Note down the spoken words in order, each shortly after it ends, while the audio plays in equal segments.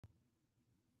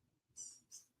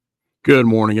Good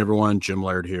morning, everyone. Jim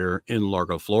Laird here in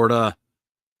Largo, Florida.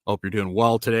 Hope you're doing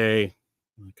well today.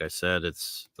 Like I said,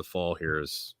 it's the fall here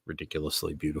is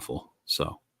ridiculously beautiful.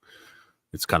 So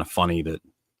it's kind of funny that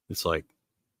it's like,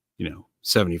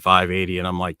 75, 80, and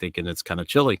I'm like thinking it's kind of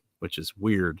chilly, which is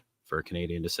weird for a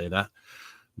Canadian to say that,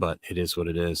 but it is what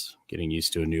it is, getting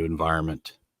used to a new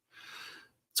environment.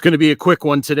 It's going to be a quick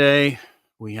one today.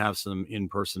 We have some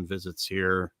in-person visits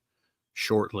here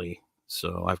shortly.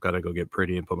 So I've got to go get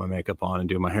pretty and put my makeup on and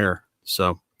do my hair.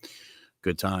 So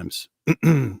good times.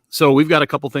 So we've got a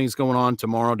couple things going on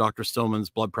tomorrow. Dr. Stillman's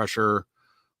blood pressure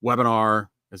webinar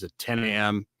is at 10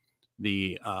 a.m.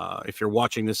 If you're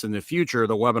watching this in the future,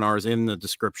 the webinar is in the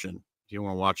description. If you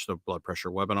want to watch the blood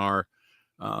pressure webinar,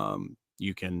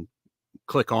 you can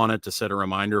click on it to set a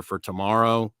reminder for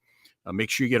tomorrow. Make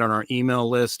sure you get on our email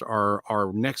list.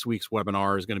 Our next week's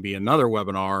webinar is going to be another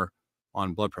webinar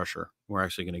on blood pressure. We're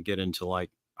actually going to get into like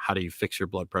how do you fix your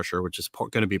blood pressure, which is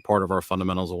going to be part of our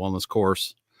fundamentals of wellness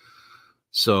course.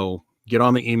 So get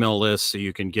on the email list so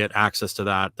you can get access to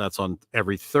that. That's on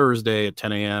every Thursday at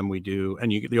 10 a.m. we do,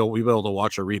 and you'll be able to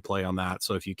watch a replay on that.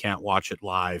 So if you can't watch it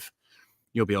live,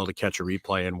 you'll be able to catch a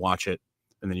replay and watch it.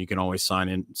 And then you can always sign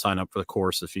up for the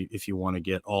course if you want to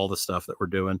get all the stuff that we're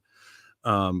doing.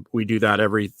 We do that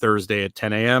every Thursday at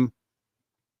 10 a.m.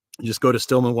 Just go to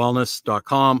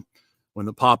stillmanwellness.com. When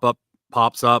the pop-up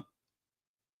pops up,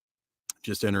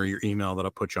 just enter your email. That'll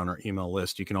put you on our email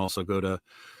list. You can also go to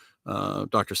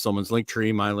Dr. Stillman's link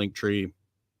tree, my link tree,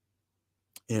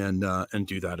 and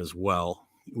do that as well.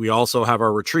 We also have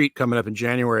our retreat coming up in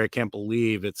January. I can't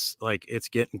believe it's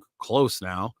getting close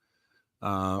now.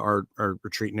 Our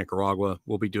retreat in Nicaragua.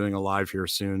 We'll be doing a live here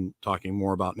soon, talking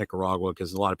more about Nicaragua,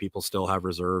 because a lot of people still have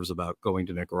reserves about going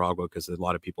to Nicaragua because a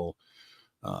lot of people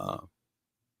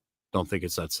don't think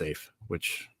it's that safe,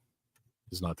 which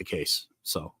is not the case.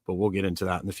 So, but we'll get into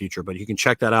that in the future. But you can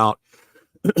check that out.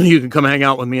 You can come hang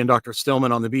out with me and Dr.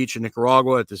 Stillman on the beach in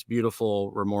Nicaragua at this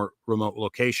beautiful remote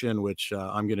location, which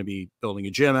I'm going to be building a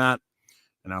gym at,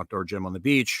 an outdoor gym on the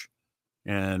beach.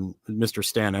 And Mr.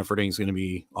 Stan Efferding is going to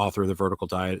be author of The Vertical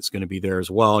Diet. It's going to be there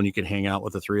as well. And you can hang out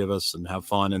with the three of us and have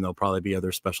fun. And there'll probably be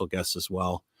other special guests as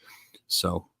well.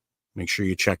 So make sure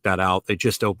you check that out. They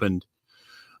just opened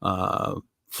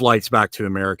flights back to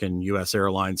American U.S.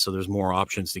 Airlines. So there's more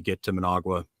options to get to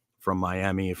Managua from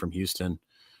Miami, from Houston,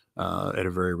 at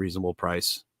a very reasonable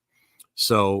price.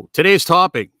 So today's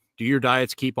topic, do your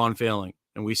diets keep on failing?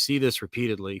 And we see this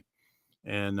repeatedly.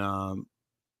 And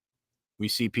we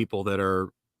see people that are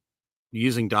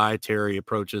using dietary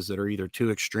approaches that are either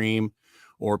too extreme,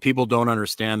 or people don't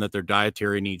understand that their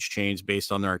dietary needs change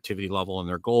based on their activity level and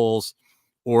their goals,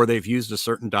 or they've used a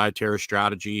certain dietary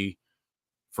strategy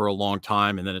for a long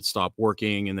time and then it stopped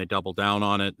working and they double down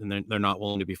on it, and they're not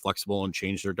willing to be flexible and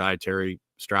change their dietary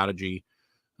strategy.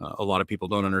 A lot of people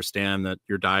don't understand that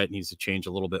your diet needs to change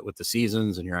a little bit with the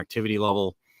seasons and your activity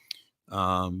level.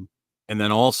 And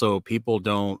then also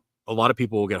a lot of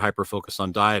people will get hyper focused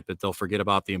on diet, but they'll forget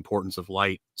about the importance of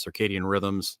light, circadian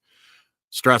rhythms.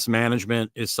 Stress management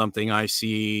is something I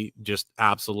see just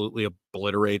absolutely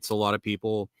obliterates a lot of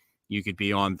people. You could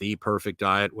be on the perfect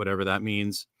diet, whatever that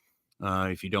means.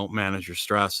 If you don't manage your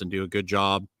stress and do a good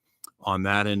job on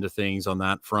that end of things, on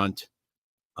that front,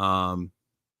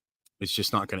 it's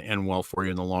just not going to end well for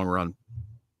you in the long run.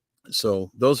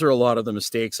 So those are a lot of the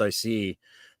mistakes I see.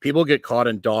 People get caught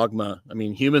in dogma. I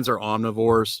mean, humans are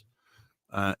omnivores.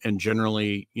 And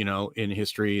generally, in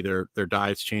history, their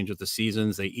diets change with the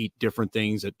seasons. They eat different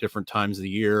things at different times of the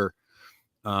year.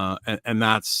 And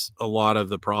that's a lot of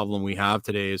the problem we have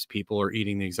today is people are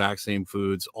eating the exact same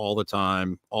foods all the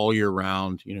time, all year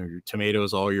round, your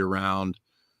tomatoes all year round,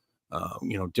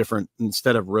 different,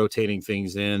 instead of rotating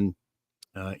things in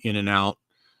and out.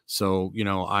 So,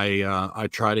 I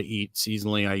try to eat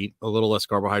seasonally. I eat a little less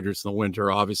carbohydrates in the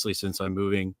winter, obviously, since I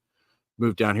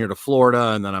moved down here to Florida,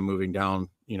 and then I'm moving down,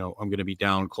 I'm going to be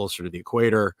down closer to the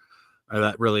equator.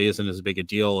 That really isn't as big a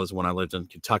deal as when I lived in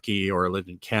Kentucky or I lived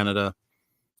in Canada.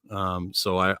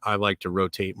 So I like to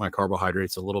rotate my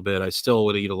carbohydrates a little bit. I still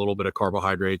would eat a little bit of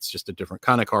carbohydrates, just a different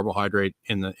kind of carbohydrate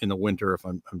in the winter if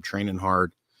I'm training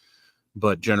hard.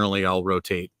 But generally, I'll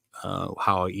rotate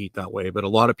how I eat that way. But a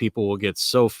lot of people will get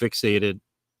so fixated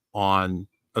on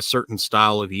a certain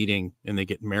style of eating and they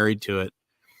get married to it,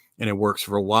 and it works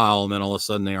for a while, and then all of a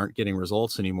sudden they aren't getting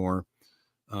results anymore.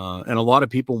 And a lot of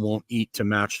people won't eat to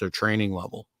match their training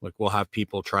level. Like we'll have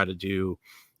people try to do,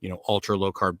 ultra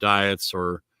low carb diets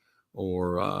or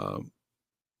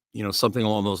something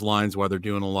along those lines, while they're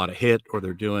doing a lot of HIIT or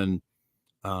they're doing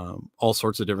all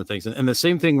sorts of different things. And the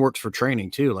same thing works for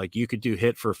training too. Like you could do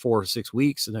HIIT for 4 or 6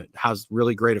 weeks and it has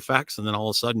really great effects. And then all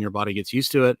of a sudden your body gets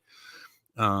used to it.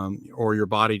 Or your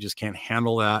body just can't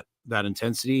handle that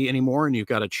intensity anymore. And you've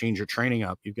got to change your training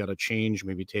up. You've got to change,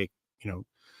 maybe take,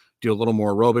 do a little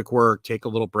more aerobic work, take a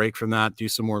little break from that, do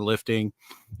some more lifting.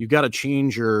 You've got to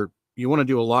change you want to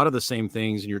do a lot of the same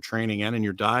things in your training and in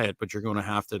your diet, but you're going to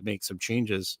have to make some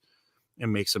changes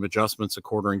and make some adjustments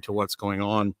according to what's going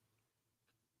on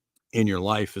in your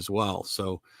life as well.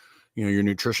 So, your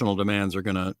nutritional demands are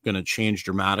going to change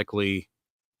dramatically,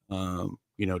 due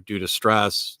to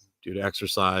stress, due to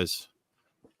exercise.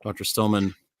 Dr.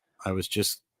 Stillman, I was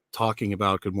just talking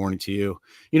about, good morning to you.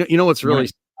 You know what's really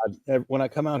sad? When I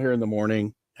come out here in the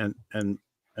morning and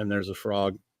there's a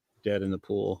frog dead in the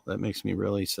pool, that makes me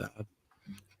really sad.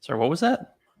 Sorry, what was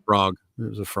that? Frog.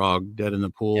 There's a frog dead in the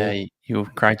pool. Yeah, you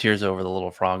cry tears over the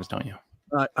little frogs, don't you?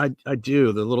 I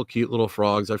do. The little cute little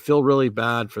frogs. I feel really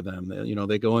bad for them.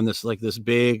 They go in this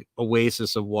big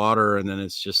oasis of water, and then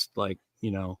it's just like,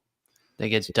 they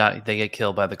get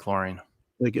killed by the chlorine.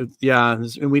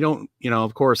 And we don't,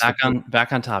 of course.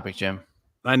 Back on topic, Jim.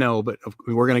 I know, but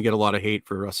we're going to get a lot of hate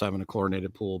for us having a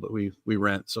chlorinated pool, but we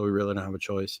rent, so we really don't have a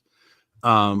choice.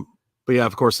 But yeah,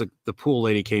 of course, the pool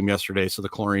lady came yesterday, so the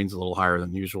chlorine's a little higher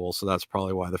than usual. So that's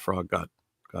probably why the frog got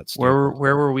where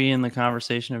were we in the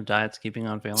conversation of diets keeping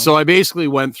on failing? So I basically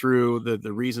went through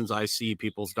the reasons I see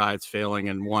people's diets failing,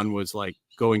 and one was like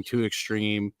going too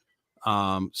extreme,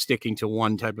 sticking to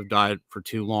one type of diet for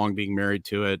too long, being married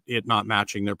to it not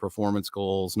matching their performance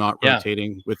goals, not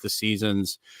rotating with the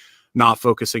seasons, not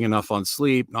focusing enough on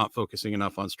sleep, not focusing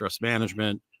enough on stress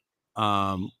management.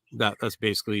 That's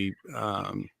basically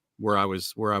where I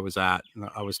was at. And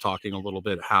I was talking a little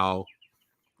bit how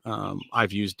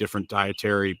I've used different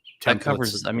dietary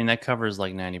templates. That covers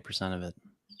like 90% of it.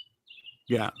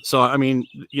 Yeah. So, I mean,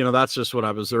 that's just what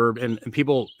I've observed. And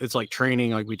people, it's like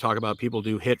training. Like we talk about, people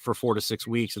do HIIT for 4 to 6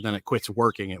 weeks and then it quits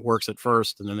working. It works at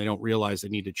first and then they don't realize they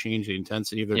need to change the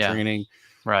intensity of their training.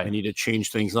 Right. They need to change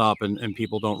things up. And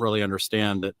people don't really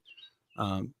understand that.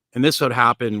 And this would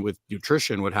happen with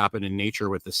nutrition, would happen in nature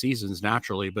with the seasons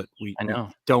naturally, but we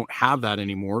don't have that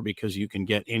anymore because you can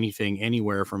get anything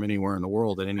anywhere from anywhere in the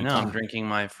world at any time. I'm drinking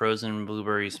my frozen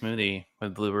blueberry smoothie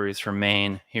with blueberries from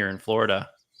Maine here in Florida.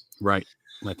 Right.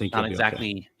 I think not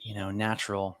exactly,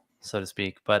 natural, so to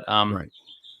speak, but right.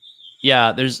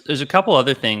 Yeah, there's a couple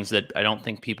other things that I don't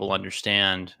think people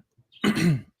understand.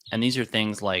 And these are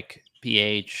things like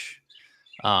pH,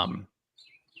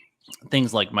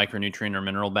 things like micronutrient or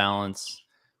mineral balance,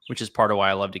 which is part of why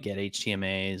I love to get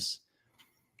HTMAs.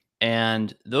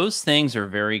 And those things are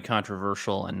very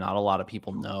controversial and not a lot of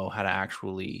people know how to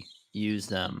actually use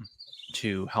them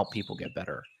to help people get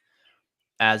better.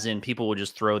 As in, people will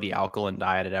just throw the alkaline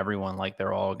diet at everyone like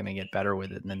they're all going to get better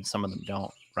with it, and then some of them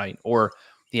don't, right? Or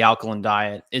the alkaline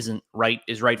diet is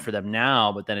right for them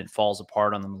now, but then it falls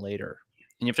apart on them later.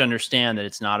 And you have to understand that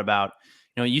it's not about,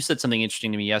 you said something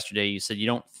interesting to me yesterday. You said you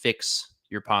don't fix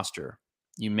your posture,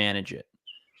 you manage it.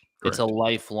 Correct. It's a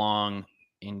lifelong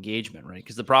engagement, right?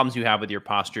 Because the problems you have with your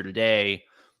posture today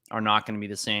are not going to be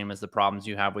the same as the problems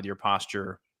you have with your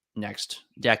posture next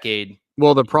decade.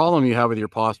 Well, the problem you have with your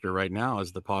posture right now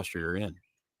is the posture you're in.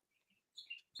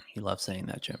 You love saying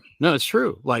that, Jim. No, it's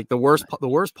true. Like the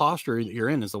worst posture that you're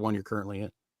in is the one you're currently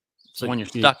in. So the one you're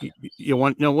stuck in.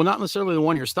 Well, not necessarily the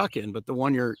one you're stuck in, but the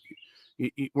one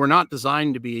we're not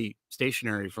designed to be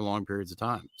stationary for long periods of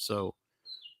time. So,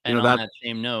 and on that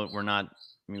same note,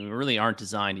 we really aren't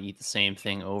designed to eat the same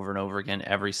thing over and over again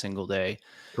every single day.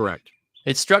 Correct.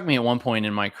 It struck me at one point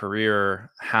in my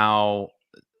career how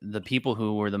the people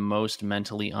who were the most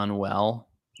mentally unwell,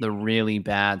 the really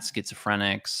bad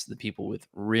schizophrenics, the people with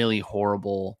really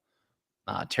horrible,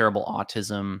 terrible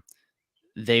autism,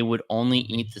 they would only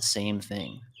eat the same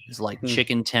thing. It was like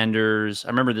chicken tenders. I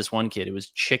remember this one kid, it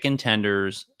was chicken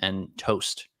tenders and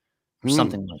toast or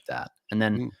something like that. And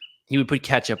then he would put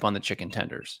ketchup on the chicken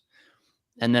tenders.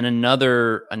 And then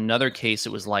another case,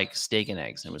 it was like steak and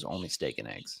eggs. And it was only steak and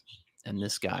eggs. And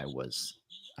this guy was,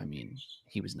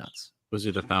 he was nuts. Was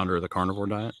he the founder of the carnivore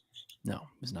diet? No,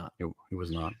 he was not. He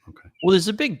was not. Okay. Well, there's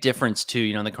a big difference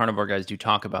too. The carnivore guys do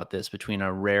talk about this between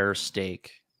a rare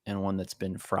steak and one that's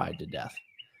been fried to death.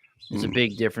 There's a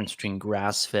big difference between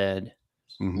grass-fed,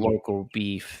 local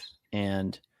beef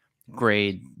and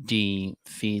grade D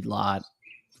feedlot.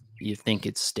 You think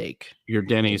it's steak. Your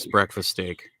Denny's breakfast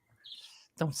steak.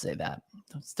 Don't say that.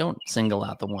 Don't single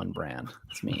out the one brand.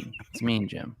 It's mean. It's mean,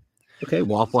 Jim. Okay,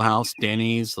 Waffle House,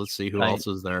 Denny's. Let's see who Right. else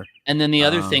is there. And then the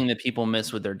other thing that people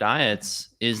miss with their diets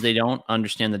is they don't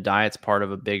understand the diet's part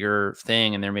of a bigger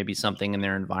thing, and there may be something in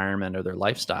their environment or their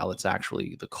lifestyle that's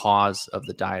actually the cause of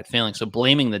the diet failing. So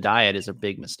blaming the diet is a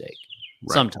big mistake,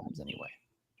 Right. sometimes anyway.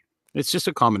 It's just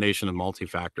a combination of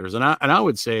multi-factors, and I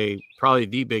would say probably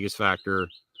the biggest factor,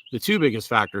 the two biggest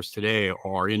factors today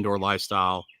are indoor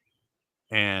lifestyle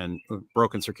and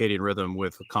broken circadian rhythm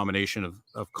with a combination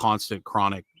of constant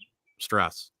chronic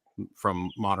stress from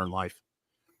modern life.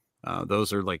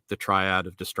 Those are like the triad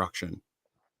of destruction.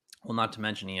 Well, not to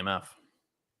mention EMF.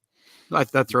 I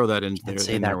throw that in there. Can't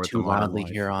say in there that with too the modern loudly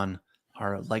life. here on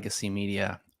our legacy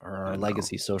media or our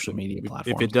legacy social media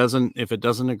platform. If it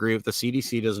doesn't agree with the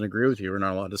CDC, doesn't agree with you, we're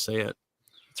not allowed to say it.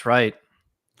 That's right.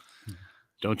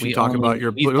 Don't you talk about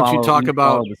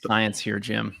the science here,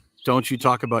 Jim? Don't you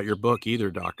talk about your book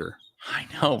either, Doctor? I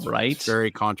know, right? It's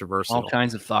very controversial. All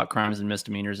kinds of thought crimes and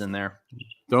misdemeanors in there.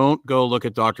 Don't go look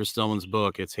at Dr. Stillman's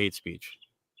book. It's hate speech.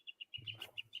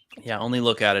 Yeah, only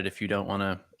look at it if you don't want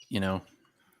to,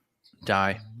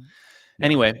 die.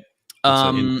 Anyway,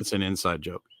 it's an inside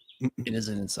joke. It is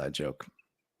an inside joke.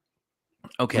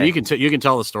 Okay, and you can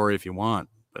tell the story if you want,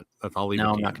 but I'll leave.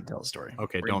 No, I'm not going to tell the story.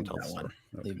 Okay, don't tell the story.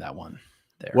 Okay. Leave that one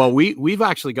there. Well, we've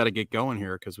actually got to get going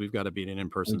here because we've got to be an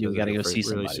in-person. We got to go see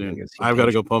really somebody. soon. I've got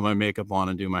to go put my makeup on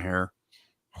and do my hair.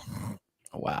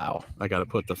 Wow. I got to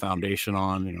put the foundation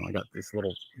on. I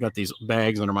got these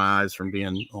bags under my eyes from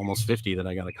being almost 50 that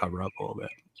I got to cover up a little bit.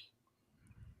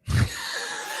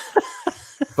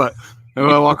 But if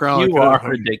I walk around, you are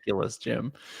ridiculous,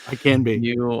 Jim. I can be.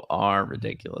 You are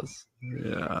ridiculous.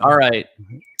 Yeah. All right.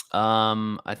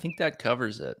 I think that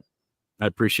covers it. I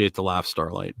appreciate the laugh,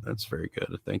 Starlight. That's very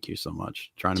good. Thank you so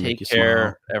much. Trying to make you smile. Take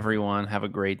care, everyone. Have a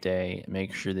great day.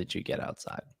 Make sure that you get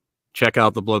outside. Check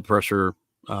out the blood pressure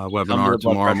webinar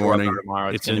tomorrow morning.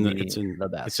 It's in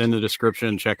the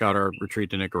description. Check out our retreat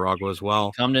to Nicaragua as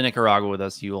well. Come to Nicaragua with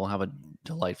us. You will have a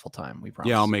delightful time. We promise.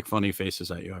 Yeah, I'll make funny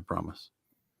faces at you. I promise.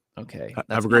 Okay.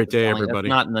 Have a great day, everybody.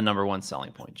 That's not the number one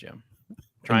selling point, Jim.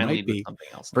 Try and lead with something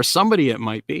else. For somebody, it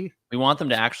might be. We want them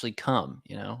to actually come.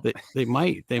 They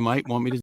might want me to